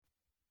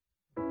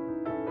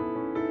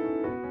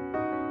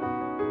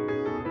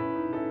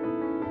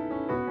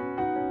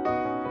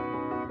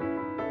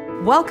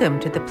Welcome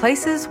to the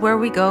Places Where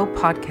We Go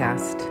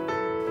podcast.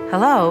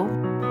 Hello,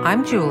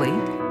 I'm Julie.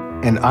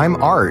 And I'm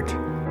Art.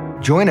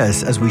 Join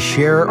us as we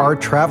share our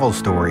travel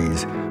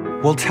stories.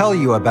 We'll tell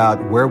you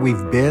about where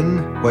we've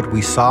been, what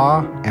we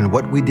saw, and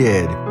what we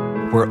did.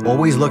 We're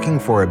always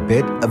looking for a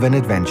bit of an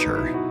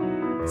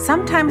adventure.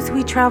 Sometimes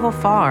we travel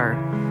far.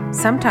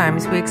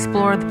 Sometimes we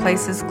explore the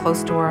places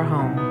close to our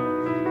home.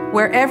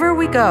 Wherever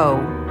we go,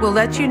 we'll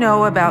let you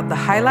know about the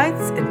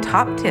highlights and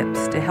top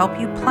tips to help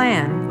you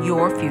plan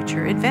your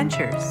future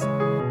adventures.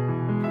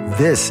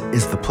 This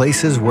is the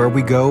Places Where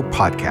We Go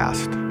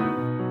podcast.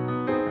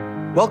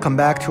 Welcome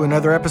back to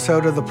another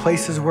episode of the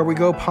Places Where We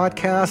Go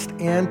podcast.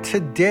 And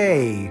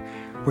today,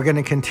 we're going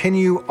to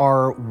continue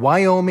our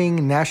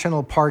Wyoming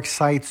National Park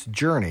sites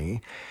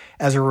journey.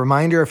 As a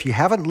reminder, if you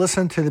haven't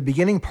listened to the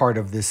beginning part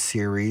of this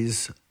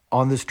series,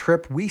 on this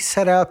trip, we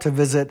set out to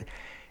visit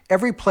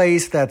every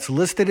place that's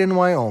listed in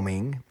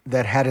Wyoming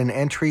that had an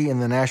entry in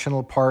the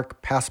National Park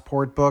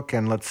Passport Book.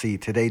 And let's see,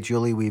 today,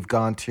 Julie, we've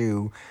gone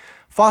to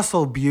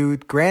Fossil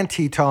Butte, Grand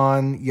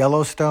Teton,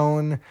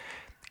 Yellowstone.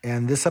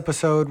 And this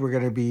episode, we're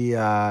going to be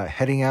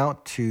heading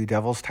out to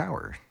Devil's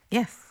Tower.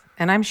 Yes,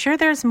 and I'm sure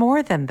there's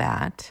more than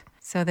that.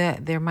 So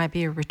that there might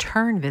be a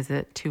return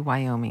visit to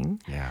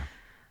Wyoming. Yeah.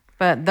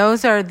 But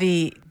those are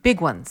the big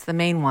ones, the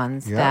main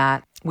ones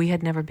that we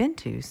had never been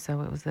to. So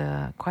it was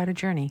quite a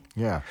journey.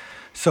 Yeah.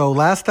 So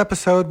last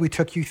episode, we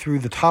took you through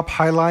the top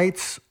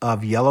highlights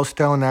of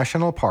Yellowstone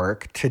National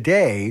Park.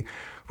 Today,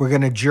 we're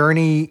going to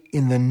journey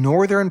in the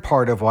northern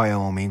part of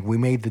Wyoming. We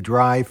made the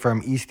drive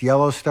from East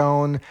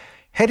Yellowstone,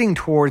 heading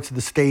towards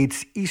the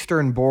state's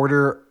eastern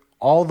border,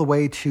 all the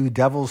way to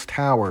Devil's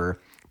Tower.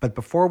 But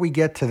before we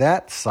get to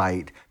that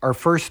site, our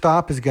first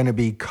stop is going to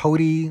be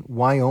Cody,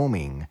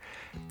 Wyoming.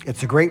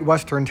 It's a great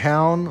western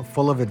town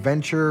full of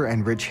adventure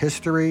and rich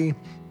history.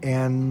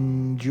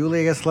 And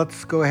Julie, I guess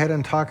let's go ahead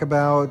and talk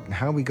about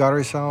how we got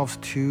ourselves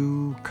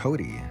to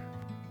Cody.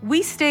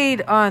 We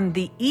stayed on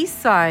the east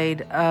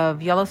side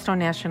of Yellowstone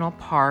National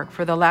Park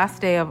for the last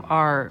day of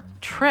our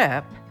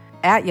trip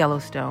at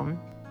Yellowstone.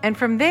 And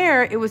from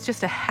there, it was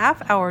just a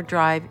half-hour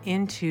drive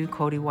into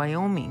Cody,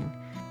 Wyoming.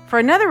 For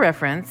another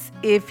reference,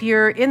 if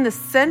you're in the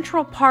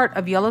central part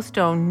of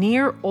Yellowstone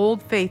near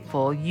Old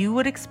Faithful, you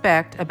would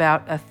expect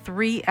about a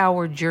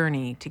 3-hour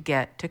journey to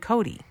get to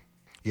Cody.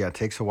 Yeah, it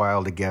takes a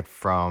while to get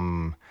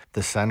from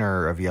the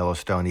center of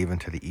Yellowstone even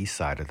to the east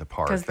side of the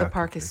park. Because the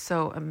park is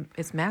so,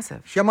 it's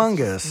massive.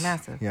 Humongous. It's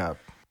massive. Yeah.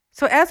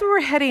 So as we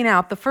were heading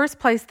out, the first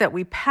place that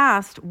we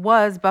passed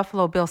was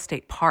Buffalo Bill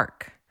State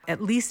Park.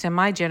 At least in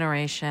my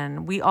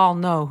generation, we all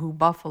know who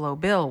Buffalo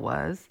Bill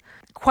was.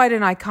 Quite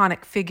an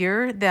iconic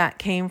figure that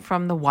came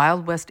from the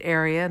Wild West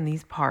area in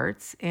these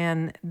parts.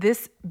 And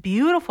this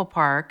beautiful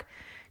park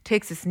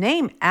takes its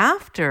name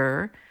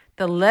after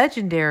the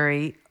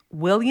legendary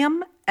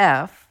William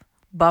F.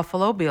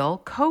 Buffalo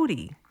Bill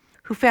Cody,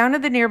 who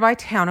founded the nearby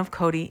town of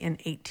Cody in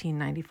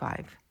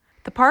 1895.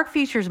 The park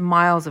features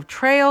miles of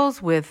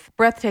trails with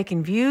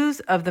breathtaking views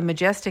of the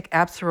majestic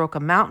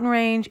Absaroka mountain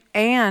range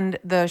and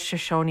the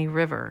Shoshone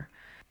River.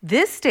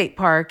 This state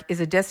park is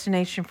a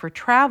destination for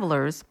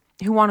travelers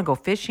who want to go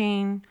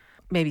fishing,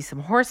 maybe some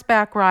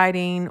horseback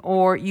riding,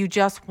 or you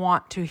just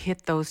want to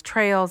hit those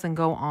trails and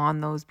go on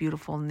those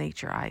beautiful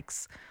nature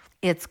hikes.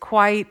 It's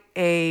quite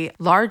a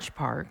large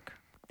park,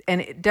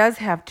 and it does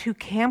have 2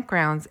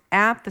 campgrounds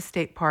at the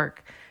state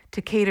park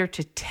to cater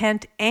to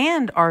tent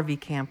and RV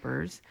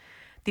campers.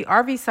 The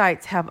RV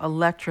sites have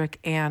electric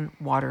and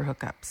water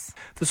hookups.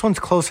 This one's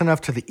close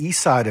enough to the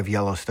east side of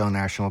Yellowstone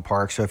National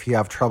Park, so if you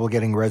have trouble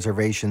getting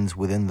reservations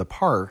within the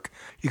park,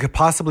 you could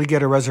possibly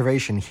get a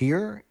reservation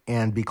here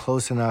and be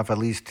close enough at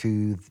least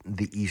to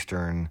the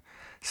eastern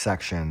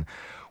section.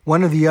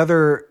 One of the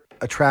other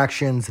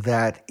attractions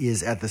that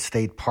is at the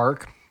state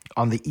park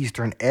on the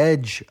eastern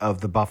edge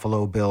of the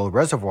Buffalo Bill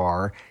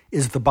Reservoir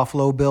is the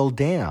Buffalo Bill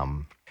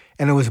Dam.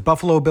 And it was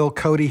Buffalo Bill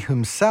Cody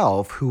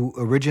himself who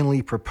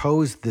originally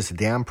proposed this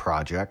dam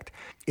project.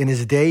 In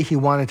his day, he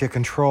wanted to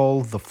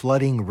control the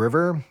flooding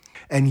river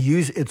and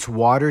use its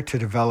water to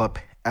develop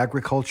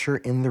agriculture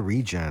in the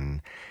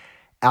region.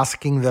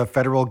 Asking the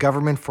federal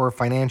government for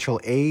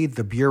financial aid,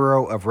 the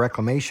Bureau of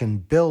Reclamation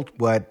built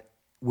what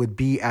would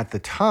be at the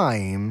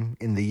time,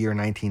 in the year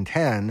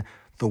 1910,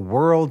 the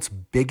world's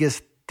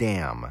biggest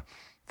dam.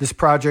 This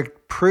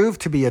project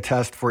proved to be a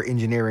test for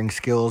engineering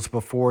skills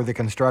before the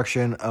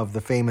construction of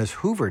the famous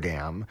Hoover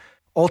Dam.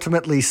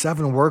 Ultimately,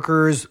 7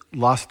 workers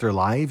lost their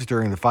lives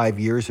during the 5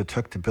 years it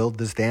took to build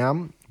this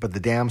dam, but the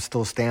dam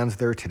still stands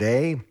there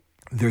today.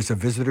 There's a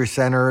visitor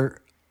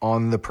center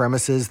on the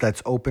premises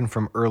that's open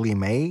from early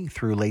May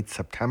through late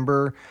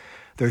September.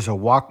 There's a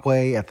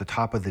walkway at the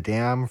top of the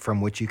dam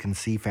from which you can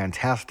see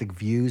fantastic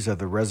views of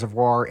the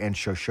reservoir and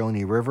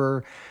Shoshone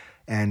River.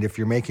 And if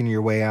you're making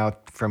your way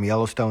out from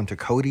Yellowstone to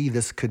Cody,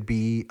 this could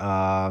be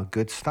a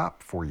good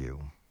stop for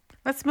you.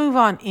 Let's move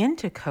on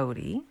into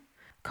Cody.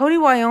 Cody,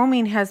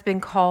 Wyoming has been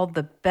called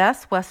the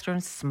best western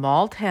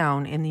small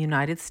town in the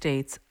United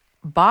States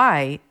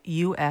by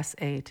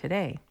USA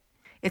Today.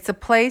 It's a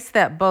place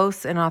that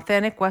boasts an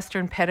authentic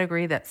Western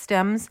pedigree that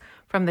stems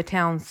from the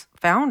town's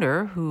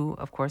founder, who,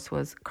 of course,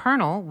 was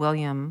Colonel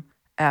William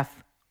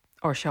F.,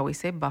 or shall we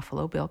say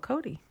Buffalo Bill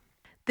Cody.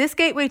 This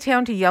gateway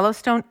town to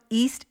Yellowstone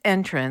East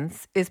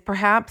entrance is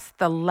perhaps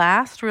the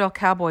last real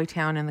cowboy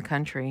town in the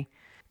country.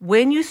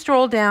 When you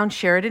stroll down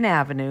Sheridan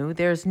Avenue,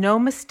 there's no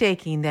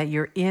mistaking that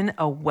you're in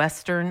a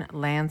Western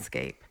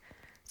landscape.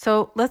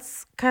 So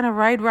let's kind of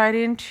ride right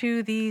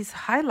into these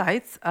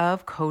highlights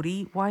of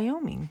Cody,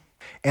 Wyoming.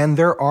 And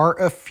there are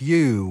a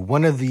few.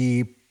 One of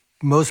the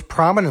most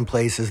prominent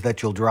places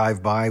that you'll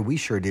drive by, we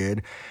sure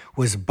did,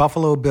 was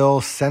Buffalo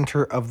Bill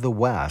Center of the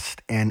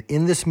West. And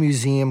in this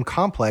museum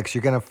complex,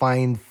 you're going to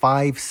find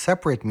 5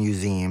 separate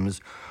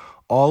museums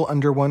all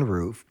under one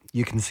roof.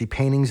 You can see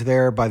paintings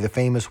there by the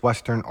famous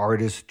Western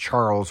artist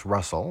Charles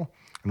Russell.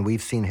 And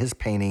we've seen his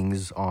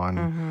paintings on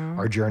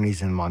our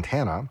journeys in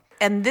Montana.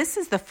 And this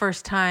is the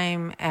first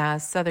time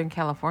as Southern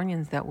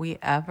Californians that we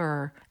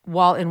ever,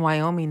 while in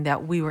Wyoming,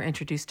 that we were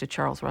introduced to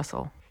Charles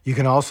Russell. You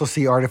can also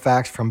see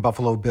artifacts from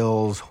Buffalo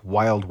Bill's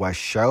Wild West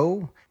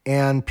show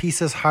and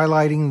pieces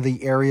highlighting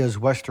the area's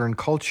Western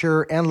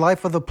culture and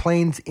life of the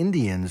Plains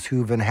Indians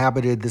who've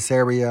inhabited this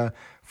area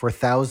for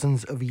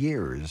thousands of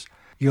years.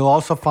 You'll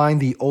also find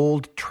the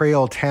Old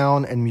Trail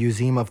Town and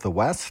Museum of the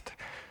West.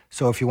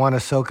 So if you want to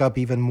soak up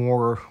even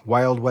more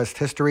Wild West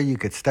history, you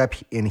could step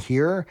in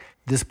here.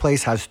 This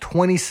place has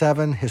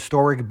 27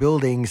 historic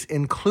buildings,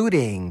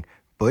 including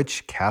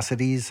Butch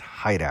Cassidy's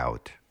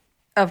hideout.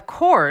 Of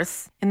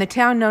course, in the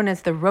town known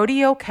as the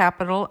rodeo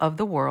capital of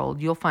the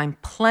world, you'll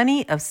find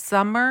plenty of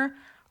summer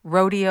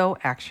rodeo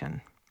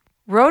action.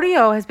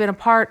 Rodeo has been a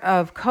part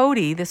of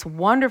Cody, this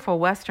wonderful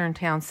Western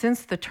town,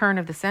 since the turn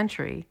of the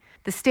century.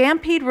 The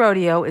Stampede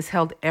Rodeo is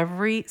held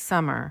every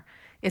summer.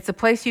 It's a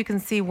place you can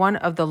see one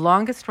of the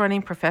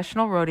longest-running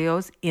professional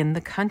rodeos in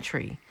the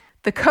country.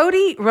 The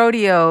Cody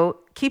Rodeo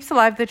keeps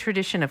alive the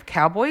tradition of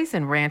cowboys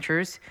and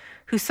ranchers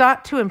who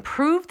sought to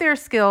improve their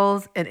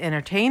skills and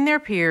entertain their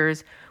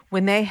peers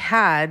when they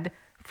had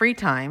free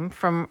time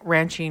from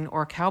ranching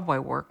or cowboy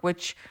work,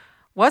 which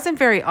wasn't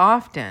very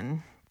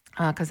often,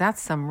 because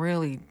that's some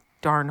really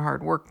darn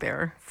hard work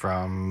there.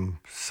 From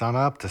sun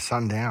up to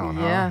sundown.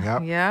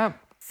 Yeah.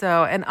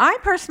 So, and I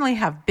personally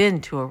have been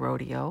to a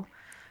rodeo,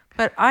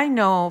 but I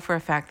know for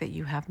a fact that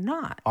you have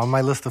not. On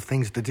my list of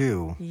things to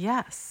do.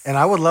 Yes. And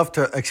I would love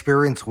to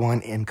experience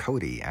one in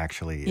Cody,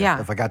 actually.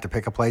 Yeah. If I got to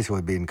pick a place, it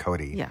would be in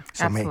Cody. Yeah,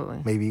 so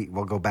absolutely. Maybe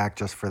we'll go back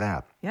just for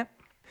that. Yep.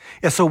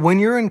 Yeah, so when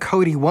you're in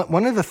Cody,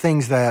 one of the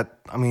things that,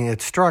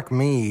 it struck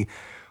me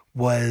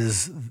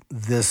was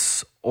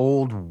this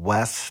Old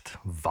West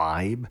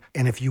vibe.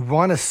 And if you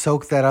want to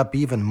soak that up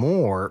even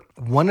more,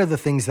 one of the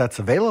things that's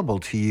available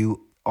to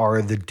you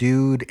are the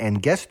dude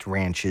and guest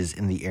ranches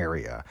in the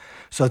area.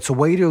 So it's a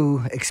way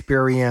to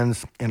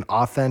experience an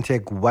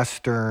authentic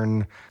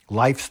Western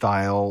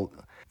lifestyle.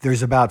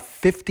 There's about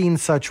 15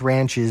 such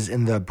ranches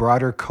in the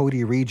broader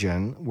Cody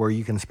region where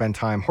you can spend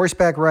time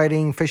horseback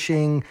riding,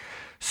 fishing,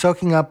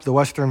 soaking up the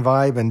Western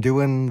vibe, and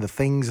doing the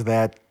things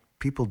that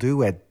people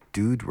do at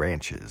dude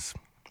ranches.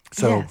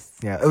 So, yes.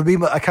 Yeah, it would be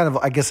a kind of,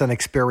 I guess, an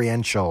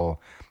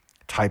experiential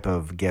type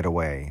of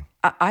getaway.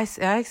 I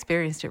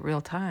experienced it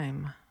real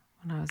time.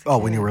 When I was a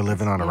kid. When you were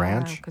living on a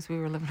ranch? Because we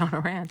were living on a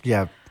ranch.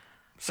 Yeah.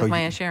 So with my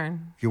Aunt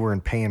Sharon. You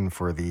weren't paying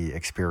for the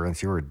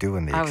experience. You were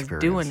doing the experience.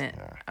 I was doing it.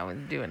 Yeah. I was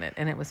doing it,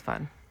 and it was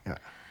fun. Yeah.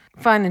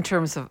 Fun in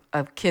terms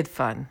of kid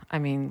fun.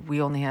 We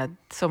only had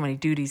so many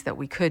duties that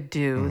we could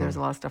do. Mm-hmm. There's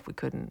a lot of stuff we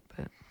couldn't.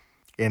 But.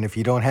 And if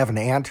you don't have an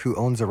aunt who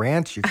owns a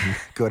ranch, you can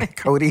go to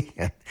Cody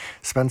and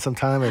spend some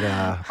time at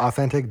an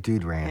authentic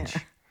dude ranch.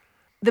 Yeah.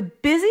 The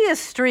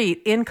busiest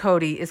street in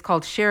Cody is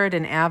called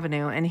Sheridan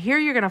Avenue, and here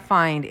you're going to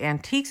find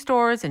antique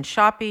stores and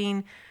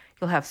shopping.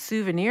 You'll have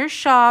souvenir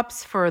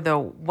shops for the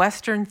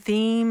Western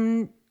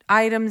themed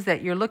items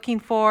that you're looking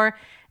for,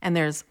 and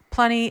there's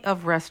plenty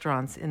of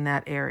restaurants in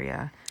that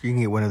area. You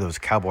can get one of those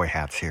cowboy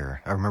hats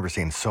here. I remember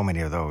seeing so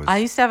many of those. I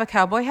used to have a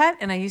cowboy hat,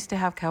 and I used to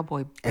have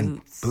cowboy boots.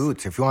 And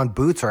boots. If you want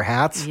boots or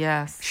hats,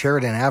 yes,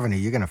 Sheridan Avenue,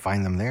 you're going to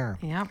find them there.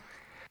 Yeah.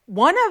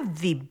 One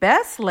of the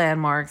best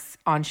landmarks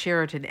on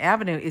Sheridan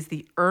Avenue is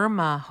the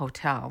Irma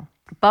Hotel.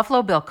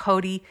 Buffalo Bill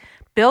Cody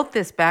built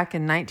this back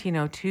in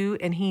 1902,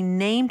 and he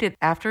named it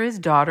after his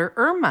daughter,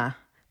 Irma.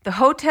 The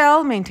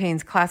hotel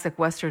maintains classic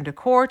Western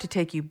decor to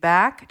take you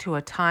back to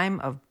a time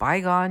of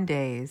bygone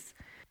days.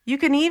 You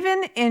can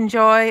even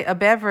enjoy a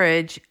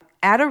beverage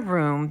at a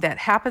room that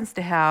happens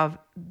to have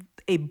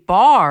a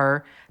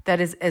bar that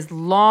is as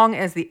long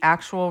as the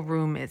actual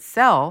room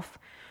itself,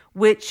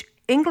 which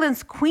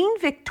England's Queen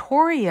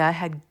Victoria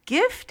had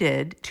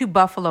gifted to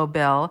Buffalo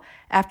Bill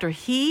after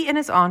he and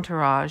his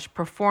entourage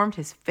performed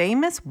his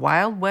famous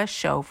Wild West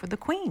show for the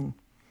Queen.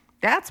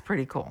 That's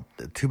pretty cool.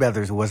 Too bad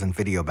there wasn't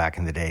video back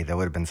in the day. That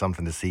would have been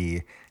something to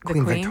see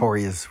Queen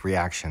Victoria's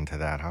reaction to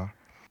that, huh?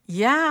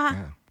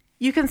 Yeah.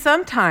 You can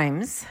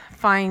sometimes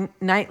find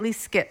nightly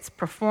skits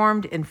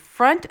performed in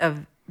front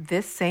of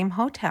this same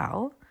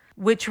hotel,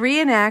 which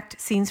reenact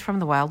scenes from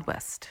the Wild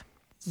West.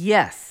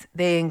 Yes,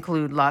 they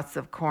include lots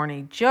of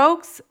corny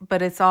jokes,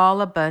 but it's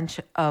all a bunch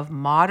of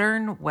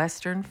modern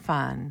Western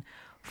fun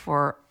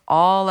for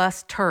all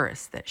us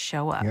tourists that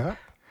show up. Yeah.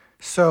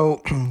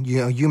 So,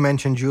 you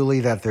mentioned, Julie,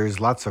 that there's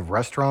lots of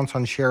restaurants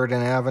on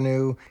Sheridan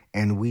Avenue,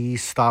 and we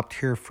stopped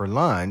here for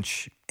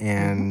lunch,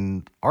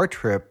 and our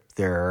trip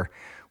there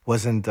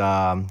wasn't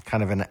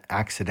kind of an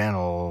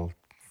accidental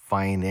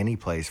find any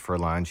place for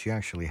lunch. You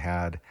actually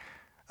had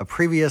a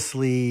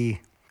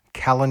previously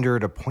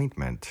calendared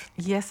appointment.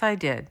 Yes, I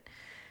did.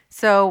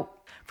 So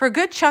for a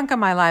good chunk of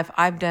my life,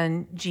 I've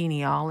done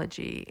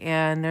genealogy,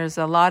 and there's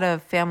a lot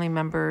of family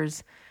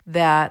members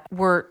that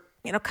were,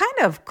 kind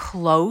of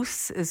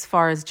close as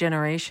far as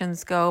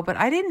generations go, but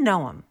I didn't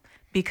know them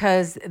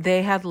because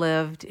they had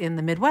lived in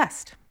the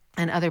Midwest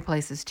and other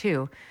places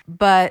too.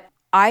 But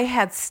I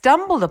had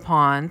stumbled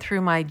upon,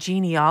 through my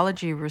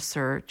genealogy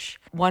research,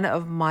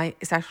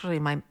 it's actually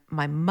my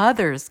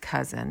mother's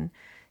cousin.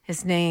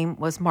 His name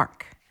was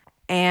Mark.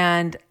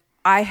 And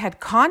I had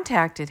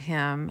contacted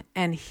him,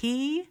 and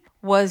he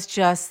was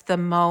just the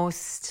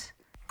most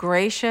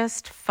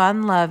gracious,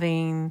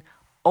 fun-loving,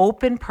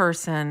 open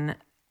person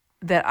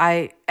that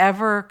I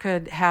ever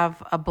could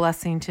have a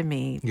blessing to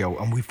meet. Yeah,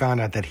 and we found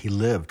out that he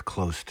lived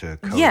close to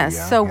Cody. Yes,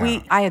 yeah? so Yeah.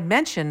 I had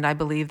mentioned, I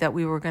believe, that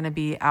we were going to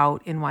be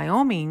out in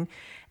Wyoming,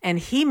 and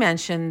he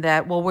mentioned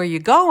that, well, where you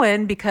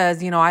going?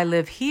 Because, I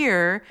live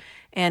here,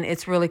 and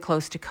it's really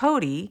close to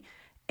Cody,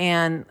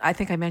 and I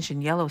think I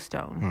mentioned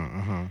Yellowstone.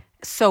 Mm-hmm.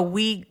 So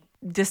we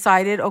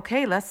decided,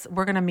 okay,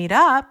 we're going to meet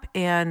up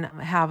and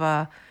have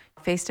a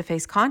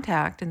face-to-face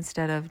contact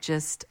instead of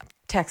just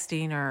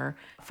texting or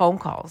phone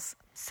calls.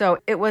 So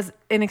it was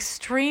an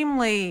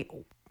extremely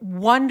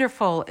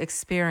wonderful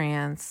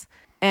experience.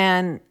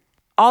 And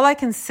all I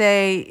can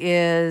say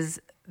is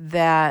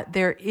that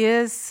there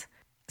is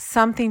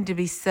something to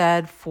be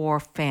said for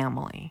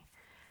family.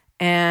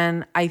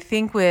 And I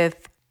think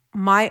with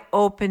my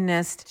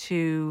openness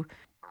to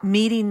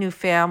meeting new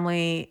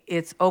family,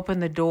 it's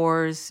opened the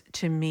doors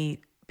to meet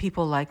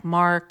people like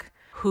Mark,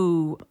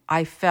 who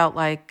I felt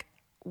like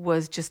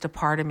was just a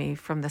part of me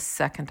from the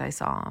second I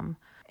saw him.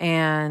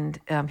 And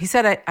he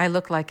said I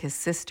look like his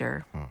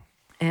sister,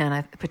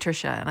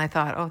 Patricia. And I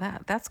thought, oh,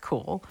 that's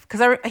cool.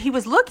 Because he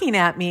was looking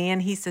at me,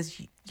 and he says,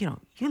 you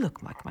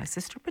look like my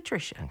sister,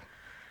 Patricia.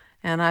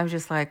 And I was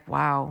just like,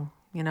 wow,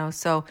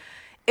 So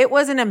it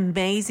was an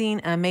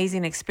amazing,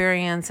 amazing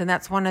experience. And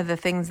that's one of the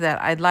things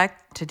that I'd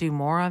like to do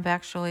more of,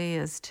 actually,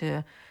 is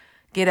to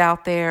get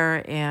out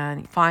there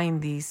and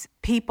find these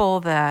people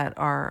that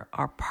are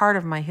part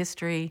of my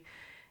history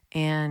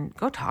and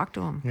go talk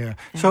to them. Yeah.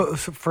 So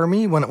for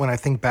me, when I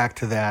think back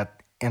to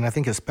that, and I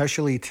think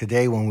especially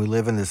today when we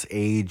live in this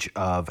age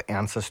of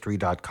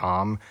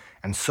Ancestry.com,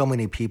 and so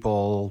many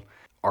people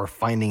are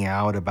finding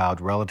out about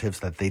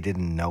relatives that they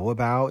didn't know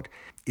about,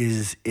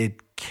 is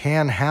it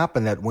can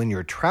happen that when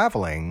you're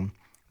traveling,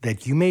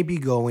 that you may be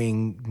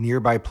going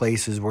nearby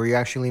places where you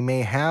actually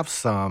may have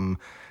some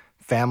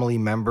family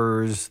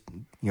members,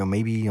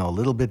 maybe a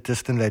little bit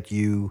distant, that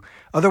you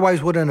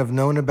otherwise wouldn't have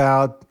known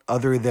about,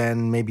 other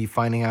than maybe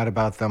finding out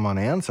about them on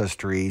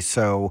Ancestry.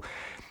 So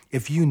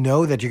if you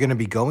know that you're going to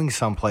be going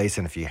someplace,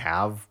 and if you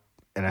have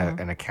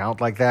an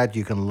account like that,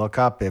 you can look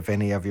up if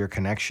any of your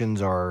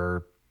connections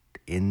are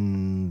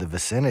in the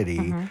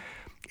vicinity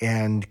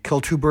and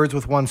kill two birds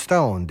with one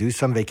stone. Do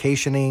some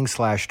vacationing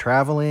 /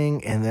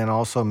 traveling, and then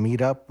also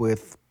meet up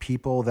with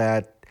people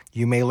that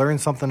you may learn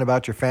something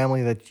about your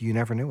family that you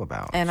never knew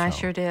about. And I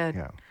sure did.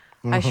 Yeah.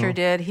 I sure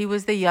did. He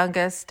was the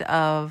youngest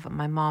of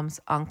my mom's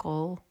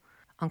Uncle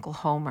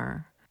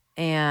Homer.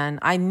 And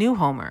I knew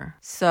Homer.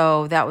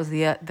 So that was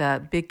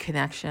the big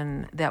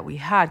connection that we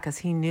had, because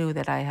he knew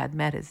that I had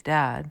met his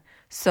dad.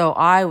 So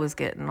I was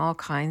getting all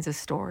kinds of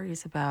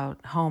stories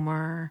about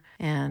Homer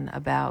and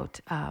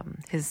about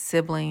his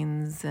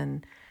siblings.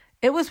 And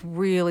it was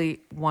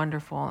really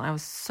wonderful. And I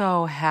was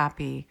so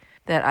happy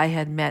that I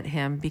had met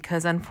him,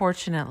 because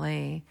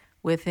unfortunately,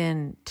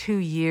 within 2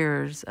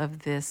 years of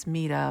this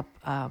meetup,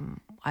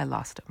 I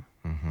lost him.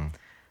 Mm-hmm.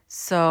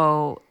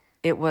 So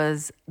it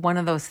was one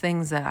of those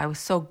things that I was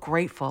so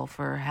grateful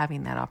for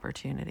having that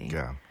opportunity.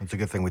 Yeah, it's a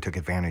good thing we took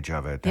advantage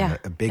of it. Yeah. And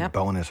a big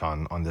bonus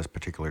on this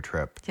particular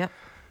trip. Yep.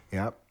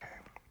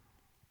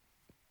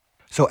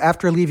 So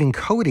after leaving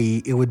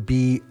Cody, it would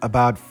be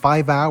about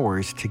 5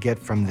 hours to get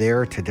from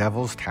there to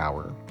Devil's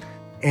Tower.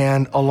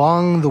 And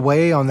along the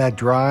way on that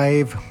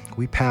drive,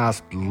 we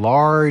passed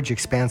large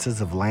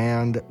expanses of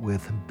land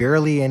with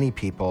barely any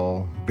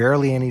people,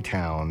 barely any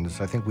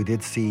towns. I think we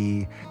did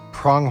see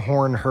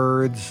pronghorn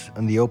herds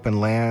in the open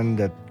land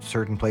at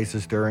certain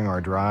places during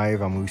our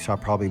drive, and we saw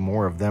probably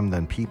more of them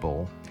than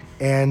people.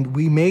 And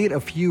we made a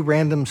few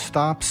random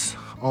stops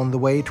on the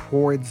way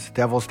towards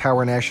Devil's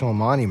Tower National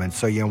Monument.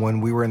 So, when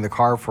we were in the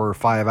car for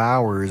 5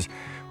 hours,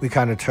 we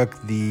kind of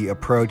took the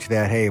approach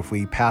that, hey, if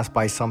we pass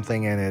by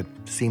something and it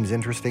seems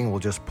interesting,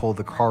 we'll just pull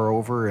the car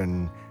over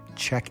and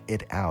check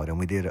it out. And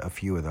we did a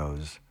few of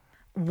those.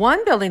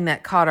 One building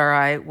that caught our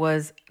eye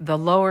was the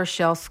Lower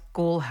Shell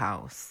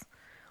Schoolhouse,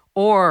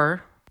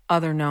 or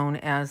other known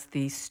as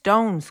the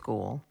Stone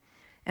School.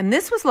 And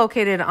this was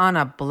located on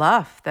a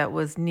bluff that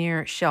was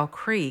near Shell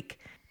Creek.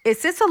 It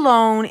sits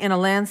alone in a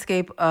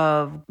landscape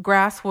of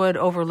grasswood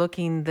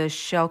overlooking the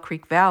Shell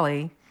Creek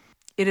Valley.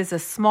 It is a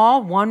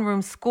small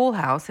one-room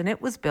schoolhouse, and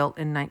it was built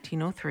in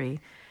 1903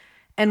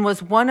 and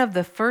was one of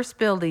the first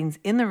buildings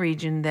in the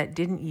region that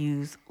didn't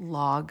use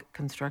log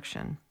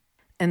construction.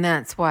 And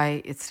that's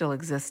why it still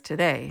exists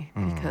today,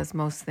 because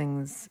most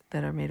things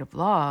that are made of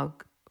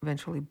log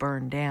eventually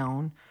burn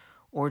down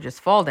or just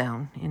fall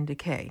down in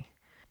decay.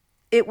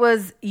 It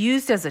was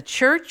used as a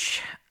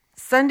church,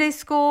 Sunday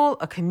school,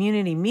 a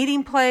community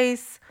meeting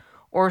place,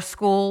 or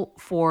school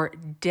for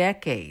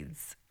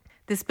decades.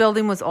 This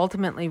building was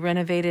ultimately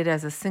renovated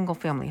as a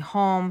single-family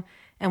home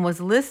and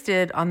was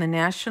listed on the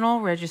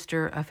National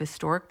Register of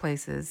Historic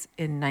Places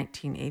in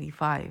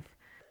 1985.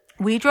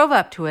 We drove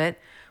up to it,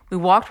 we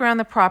walked around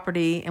the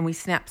property, and we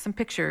snapped some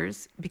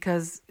pictures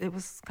because it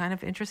was kind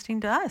of interesting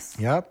to us.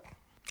 Yep.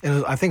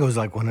 I think it was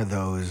like one of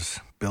those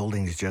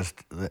buildings just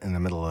in the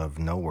middle of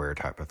nowhere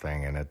type of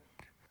thing. And it,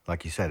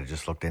 like you said, it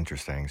just looked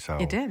interesting. So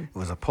it did. It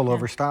was a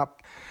pullover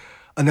stop.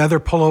 Another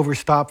pullover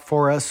stop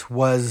for us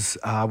was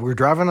we were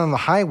driving on the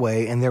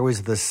highway, and there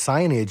was this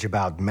signage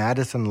about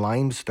Madison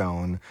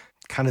limestone,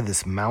 kind of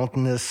this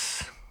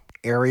mountainous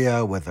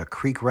area with a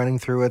creek running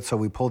through it. So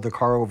we pulled the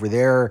car over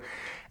there,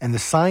 and the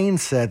sign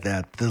said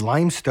that the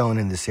limestone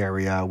in this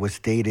area was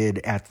dated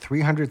at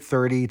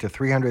 330 to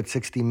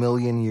 360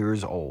 million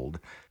years old.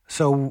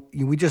 So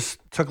we just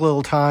took a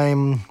little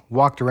time,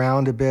 walked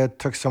around a bit,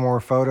 took some more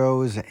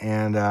photos,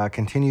 and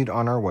continued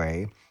on our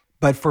way.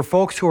 But for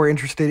folks who are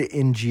interested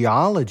in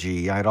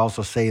geology, I'd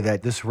also say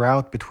that this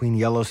route between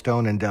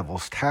Yellowstone and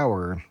Devil's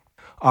Tower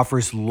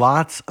offers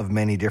lots of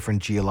many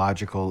different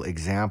geological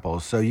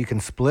examples. So you can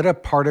split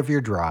up part of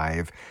your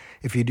drive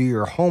if you do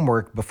your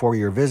homework before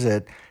your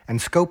visit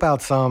and scope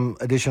out some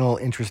additional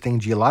interesting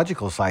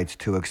geological sites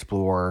to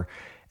explore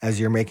as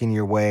you're making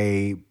your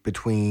way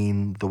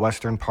between the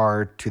western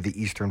part to the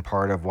eastern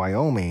part of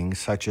Wyoming,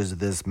 such as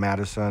this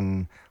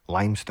Madison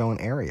limestone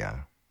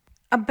area.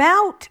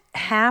 About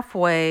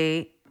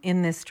halfway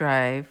in this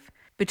drive,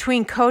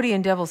 between Cody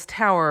and Devil's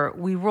Tower,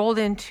 we rolled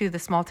into the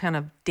small town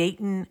of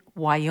Dayton,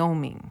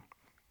 Wyoming.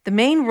 The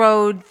main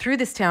road through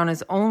this town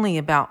is only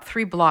about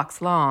 3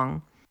 blocks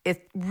long.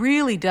 It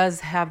really does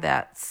have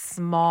that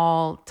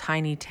small,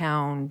 tiny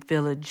town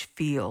village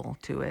feel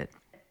to it.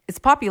 Its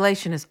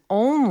population is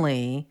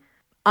only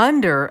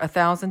under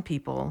 1,000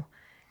 people,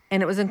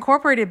 and it was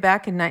incorporated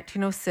back in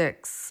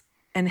 1906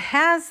 and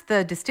has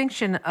the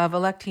distinction of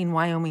electing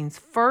Wyoming's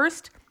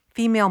first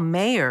female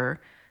mayor,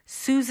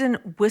 Susan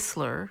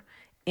Whistler,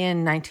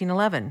 in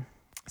 1911.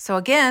 So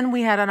again,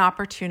 we had an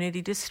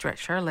opportunity to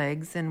stretch our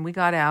legs, and we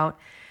got out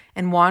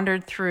and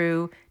wandered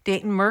through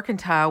Dayton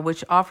Mercantile,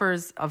 which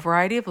offers a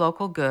variety of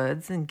local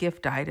goods and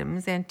gift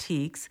items,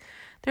 antiques.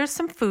 There's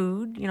some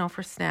food,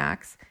 for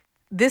snacks.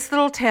 This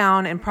little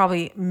town, and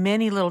probably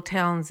many little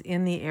towns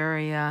in the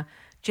area,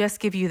 just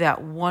give you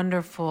that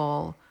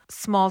wonderful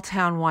small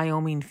town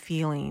Wyoming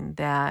feeling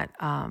that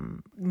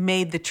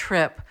made the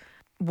trip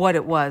what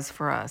it was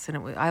for us. And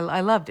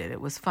I loved it.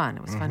 It was fun.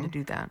 It was fun to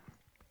do that.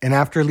 And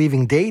after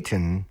leaving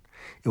Dayton,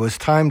 it was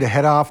time to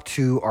head off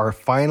to our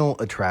final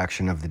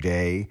attraction of the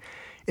day.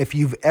 If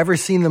you've ever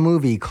seen the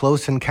movie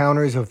Close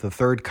Encounters of the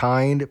Third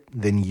Kind,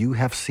 then you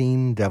have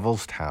seen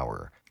Devil's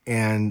Tower.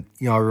 And,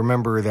 I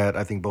remember that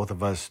I think both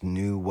of us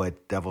knew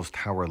what Devil's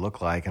Tower looked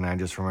like, and I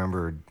just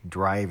remember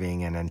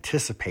driving and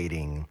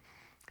anticipating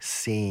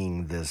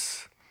seeing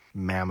this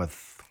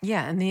mammoth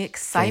and the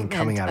excitement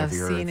coming out of the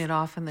seeing earth. It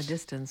off in the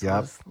distance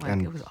Yep. was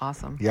it was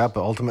awesome. Yeah,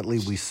 but ultimately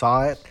we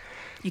saw it.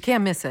 You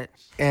can't miss it.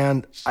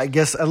 And I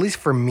guess, at least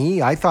for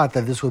me, I thought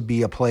that this would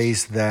be a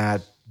place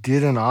that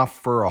didn't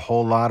offer a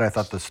whole lot. I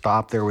thought the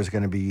stop there was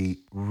going to be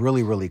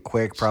really, really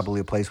quick, probably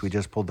a place we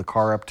just pulled the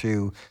car up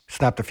to,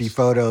 snapped a few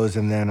photos,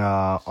 and then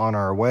on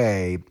our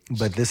way.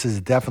 But this is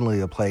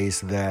definitely a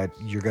place that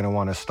you're going to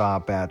want to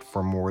stop at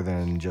for more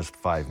than just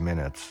 5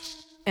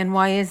 minutes. And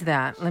why is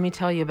that? Let me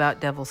tell you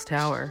about Devil's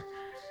Tower.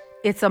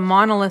 It's a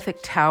monolithic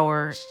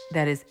tower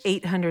that is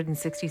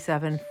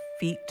 867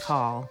 feet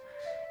tall.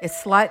 It's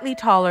slightly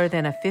taller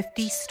than a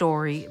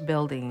 50-story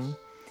building.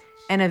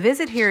 And a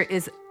visit here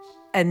is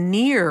a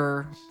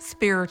near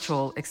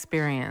spiritual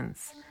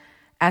experience,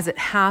 as it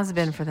has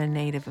been for the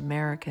Native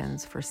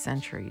Americans for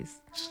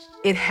centuries.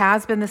 It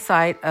has been the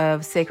site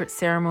of sacred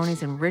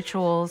ceremonies and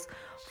rituals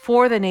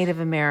for the Native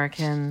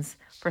Americans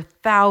for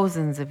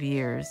thousands of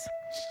years.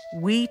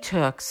 We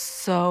took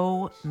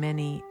so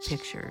many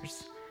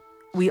pictures.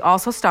 We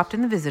also stopped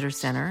in the visitor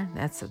center.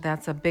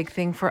 That's a big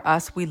thing for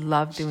us. We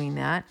love doing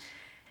that.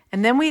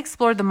 And then we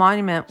explored the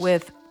monument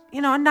with,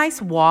 a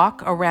nice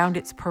walk around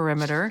its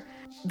perimeter.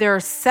 There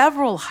are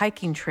several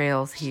hiking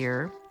trails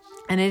here,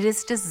 and it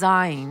is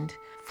designed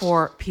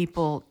for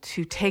people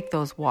to take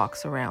those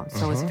walks around.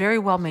 So it's very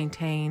well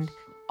maintained.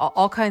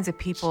 All kinds of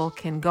people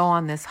can go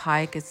on this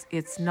hike.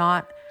 It's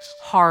not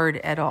hard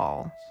at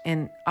all.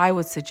 And I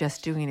would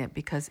suggest doing it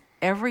because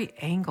every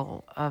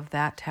angle of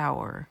that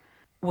tower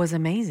was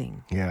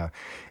amazing. Yeah.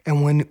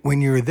 And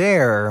when you're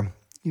there,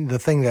 the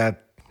thing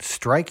that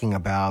striking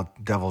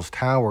about Devil's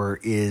Tower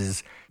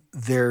is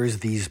there's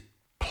these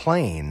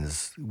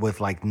plains with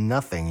like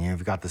nothing.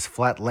 You've got this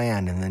flat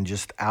land, and then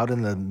just out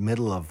in the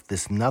middle of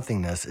this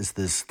nothingness is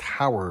this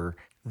tower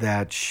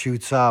that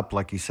shoots up,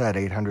 like you said,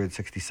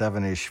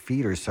 867-ish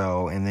feet or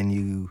so. And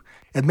then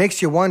it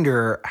makes you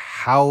wonder,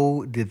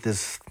 how did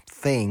this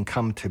thing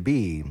come to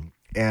be?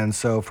 And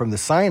so from the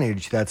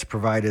signage that's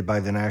provided by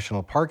the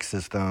National Park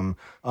System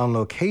on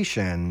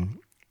location,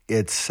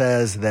 it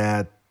says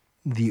that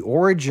the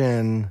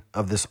origin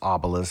of this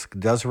obelisk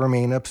does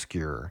remain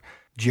obscure.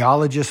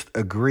 Geologists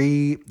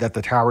agree that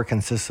the tower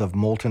consists of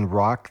molten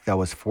rock that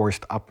was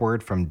forced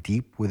upward from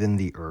deep within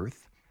the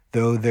earth,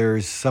 though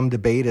there's some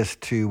debate as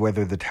to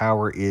whether the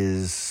tower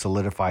is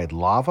solidified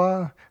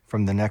lava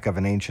from the neck of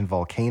an ancient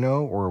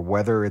volcano or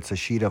whether it's a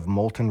sheet of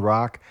molten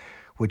rock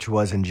which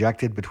was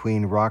injected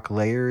between rock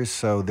layers.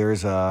 So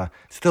there's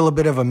still a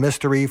bit of a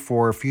mystery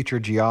for future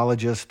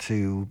geologists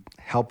to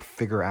help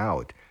figure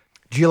out.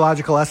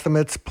 Geological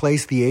estimates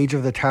place the age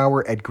of the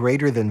tower at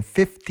greater than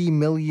 50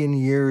 million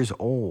years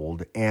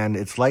old, and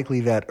it's likely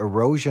that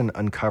erosion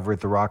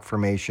uncovered the rock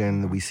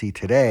formation that we see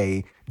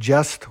today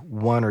just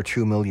 1 or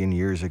 2 million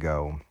years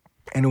ago.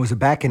 And it was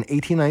back in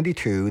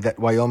 1892 that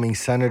Wyoming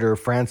Senator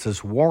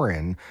Francis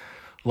Warren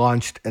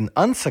launched an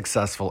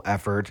unsuccessful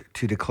effort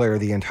to declare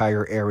the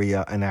entire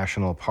area a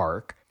national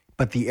park.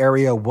 But the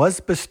area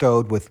was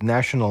bestowed with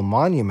national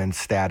monument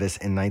status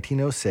in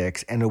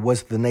 1906, and it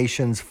was the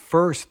nation's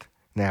first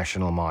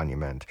national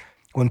monument.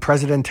 When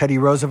President Teddy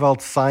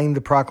Roosevelt signed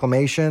the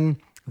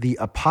proclamation, the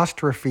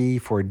apostrophe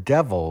for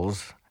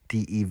devils,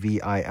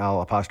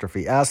 D-E-V-I-L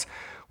apostrophe S,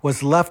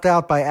 was left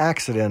out by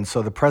accident,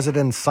 so the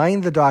president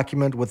signed the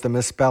document with the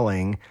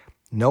misspelling,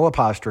 no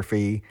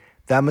apostrophe.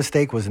 That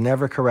mistake was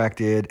never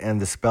corrected,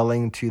 and the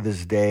spelling to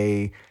this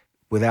day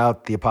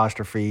without the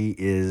apostrophe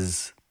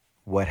is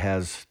what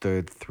has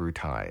stood through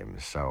time.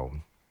 So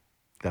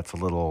that's a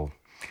little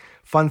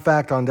fun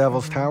fact on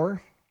Devil's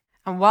Tower.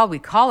 And while we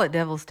call it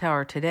Devil's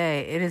Tower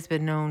today, it has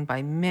been known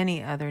by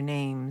many other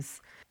names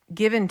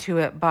given to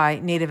it by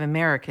Native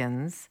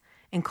Americans,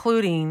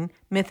 including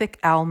Mythic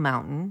Owl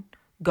Mountain,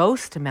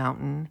 Ghost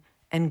Mountain,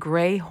 and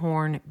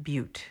Greyhorn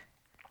Butte.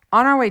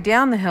 On our way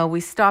down the hill,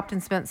 we stopped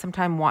and spent some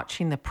time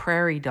watching the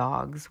prairie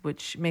dogs,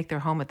 which make their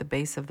home at the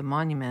base of the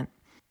monument.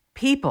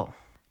 People,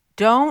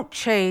 don't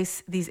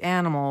chase these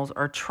animals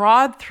or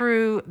trod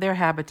through their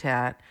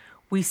habitat.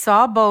 We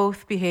saw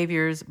both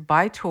behaviors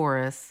by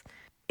tourists.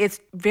 It's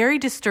very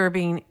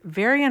disturbing,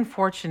 very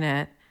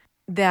unfortunate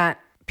that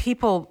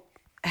people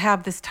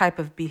have this type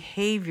of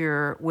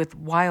behavior with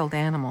wild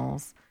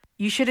animals.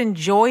 You should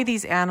enjoy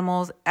these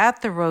animals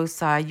at the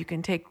roadside. You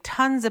can take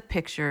tons of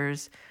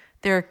pictures.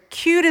 They're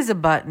cute as a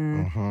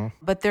button,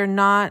 but they're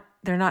not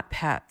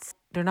pets.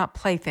 They're not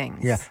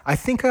playthings. Yeah, I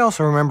think I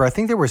also remember, I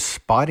think there were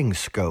spotting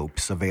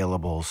scopes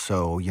available.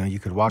 So, you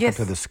could walk up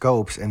to the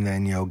scopes and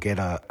then, get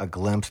a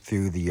glimpse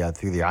through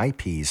the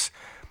eyepiece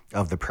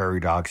of the prairie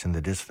dogs in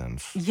the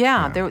distance.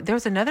 Yeah. There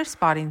was another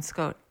spotting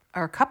scope,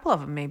 or a couple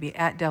of them maybe,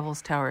 at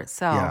Devil's Tower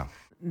itself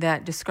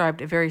that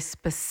described a very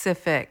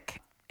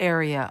specific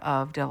area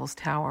of Devil's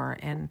Tower,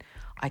 and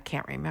I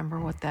can't remember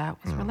what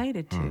that was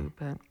related to,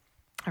 but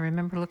I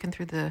remember looking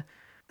through the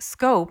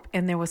scope,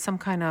 and there was some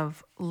kind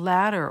of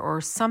ladder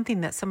or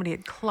something that somebody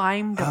had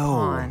climbed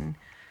upon,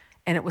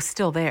 and it was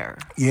still there.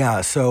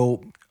 Yeah,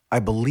 so I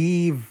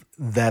believe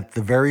that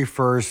the very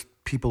first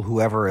people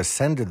who ever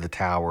ascended the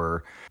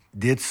tower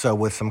did so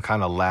with some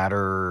kind of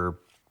ladder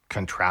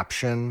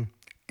contraption,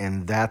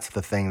 and that's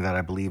the thing that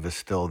I believe is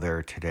still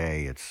there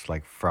today. It's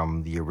like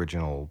from the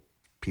original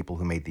people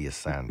who made the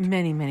ascent.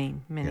 Many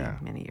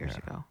years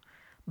ago.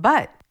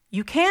 But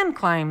you can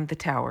climb the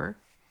tower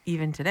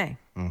even today.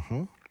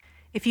 Mm-hmm.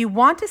 If you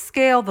want to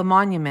scale the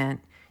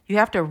monument, you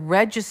have to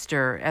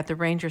register at the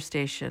ranger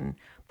station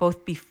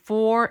both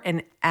before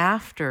and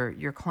after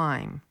your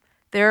climb.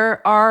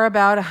 There are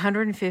about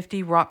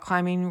 150 rock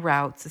climbing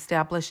routes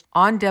established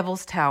on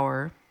Devil's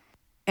Tower,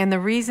 and the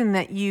reason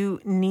that you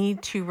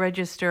need to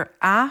register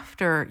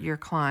after your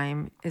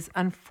climb is,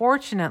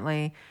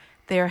 unfortunately,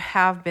 there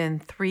have been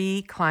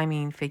 3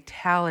 climbing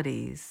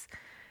fatalities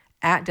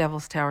at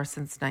Devil's Tower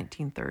since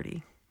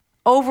 1930.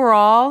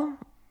 Overall,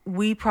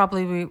 we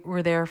probably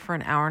were there for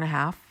an hour and a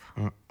half.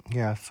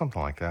 Yeah,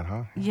 something like that,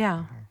 huh?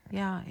 Yeah.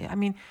 I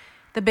mean,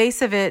 the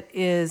base of it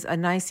is a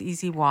nice,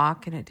 easy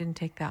walk, and it didn't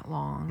take that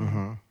long.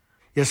 Mm-hmm.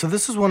 Yeah, so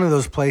this is one of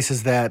those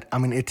places that,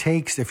 it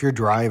takes, if you're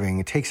driving,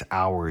 it takes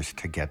hours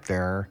to get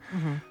there.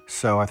 Mm-hmm.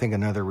 So I think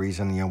another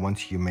reason,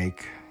 once you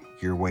make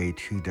your way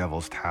to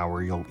Devil's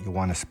Tower, you'll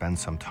want to spend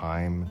some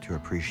time to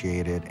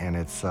appreciate it, and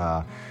it's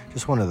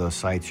just one of those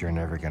sites you're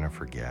never going to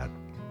forget.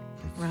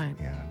 Right.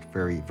 Yeah, it's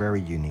very,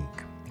 very unique.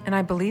 And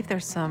I believe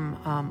there's some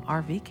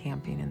RV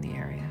camping in the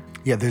area.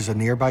 Yeah, there's a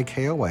nearby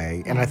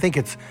KOA, and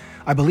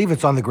I believe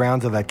it's on the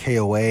grounds of that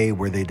KOA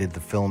where they did the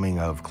filming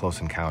of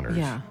Close Encounters.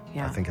 Yeah.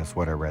 I think that's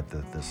what I read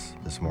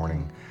this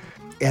morning.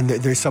 And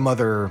there's some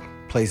other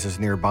places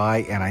nearby,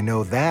 and I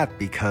know that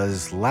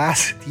because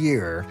last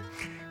year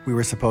We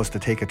were supposed to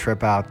take a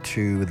trip out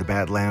to the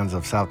Badlands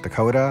of South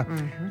Dakota.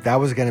 That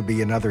was going to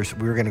be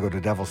we were going to go to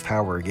Devil's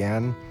Tower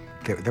again.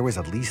 There was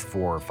at least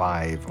 4 or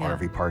 5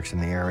 RV parks in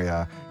the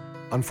area.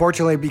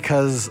 Unfortunately,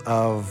 because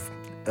of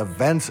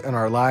events in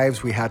our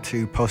lives, we had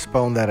to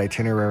postpone that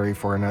itinerary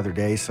for another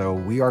day. So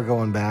we are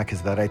going back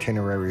as that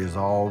itinerary is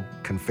all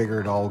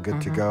configured, all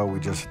good to go. We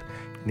just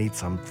need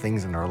some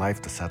things in our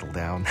life to settle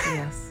down.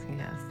 Yes.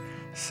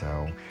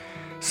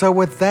 So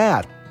with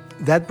that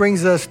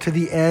brings us to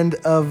the end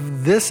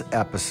of this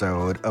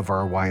episode of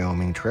our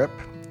Wyoming trip.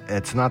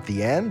 It's not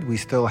the end. We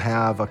still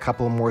have a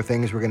couple more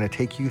things we're going to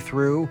take you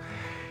through.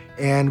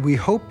 And we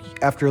hope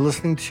after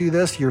listening to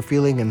this, you're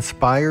feeling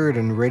inspired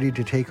and ready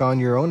to take on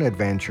your own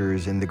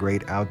adventures in the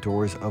great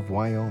outdoors of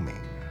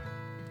Wyoming.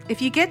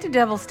 If you get to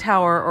Devil's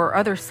Tower or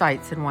other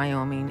sites in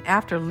Wyoming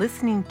after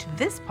listening to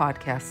this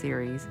podcast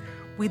series,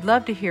 we'd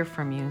love to hear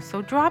from you.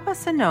 So drop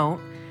us a note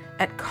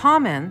at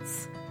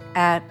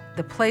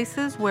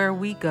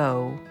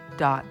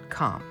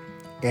comments@theplaceswherewego.com.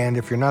 And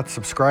if you're not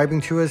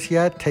subscribing to us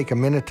yet, take a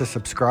minute to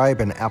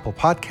subscribe in Apple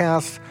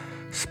Podcasts,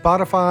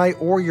 Spotify,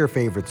 or your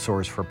favorite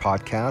source for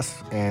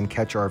podcasts and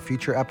catch our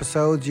future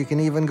episodes. You can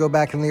even go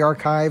back in the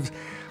archives,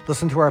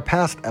 listen to our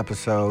past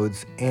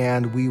episodes,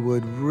 and we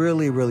would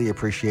really, really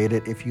appreciate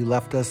it if you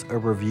left us a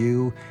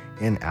review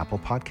in Apple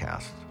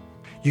Podcasts.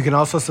 You can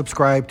also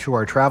subscribe to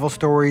our travel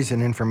stories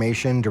and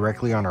information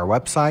directly on our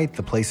website,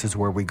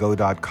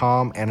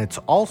 theplaceswherewego.com, and it's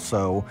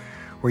also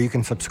where you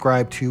can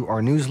subscribe to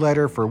our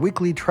newsletter for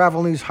weekly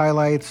travel news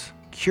highlights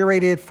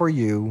curated for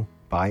you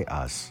by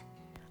us.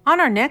 On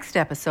our next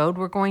episode,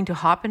 we're going to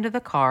hop into the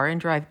car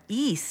and drive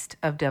east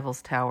of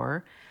Devil's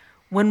Tower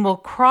when we'll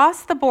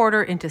cross the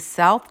border into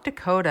South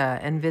Dakota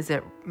and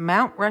visit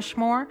Mount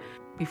Rushmore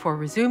before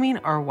resuming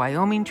our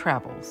Wyoming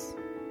travels.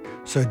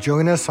 So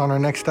join us on our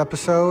next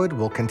episode.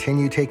 We'll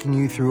continue taking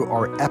you through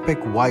our epic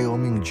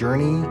Wyoming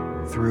journey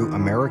through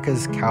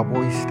America's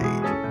cowboy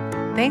state.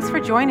 Thanks for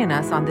joining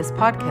us on this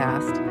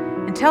podcast.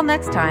 Until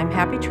next time,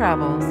 happy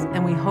travels,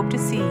 and we hope to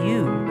see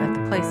you at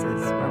the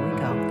places where we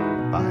go.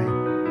 Bye.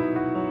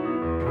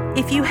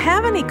 If you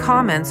have any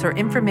comments or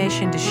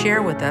information to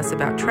share with us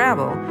about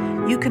travel,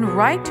 you can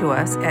write to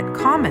us at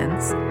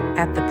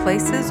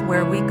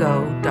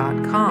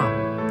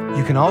comments@theplaceswherewego.com.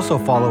 You can also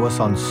follow us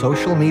on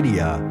social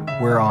media.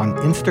 We're on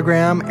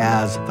Instagram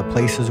as The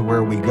Places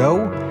Where We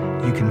Go.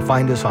 You can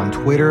find us on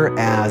Twitter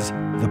as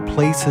The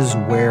Places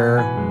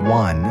Where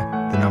 1,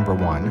 the number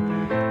 1.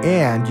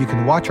 And you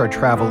can watch our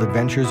travel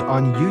adventures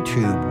on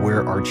YouTube,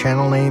 where our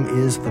channel name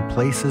is The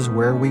Places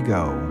Where We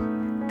Go.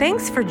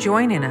 Thanks for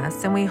joining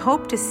us, and we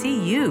hope to see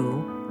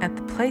you at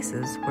the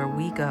places where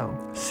we go.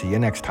 See you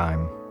next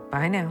time.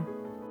 Bye now.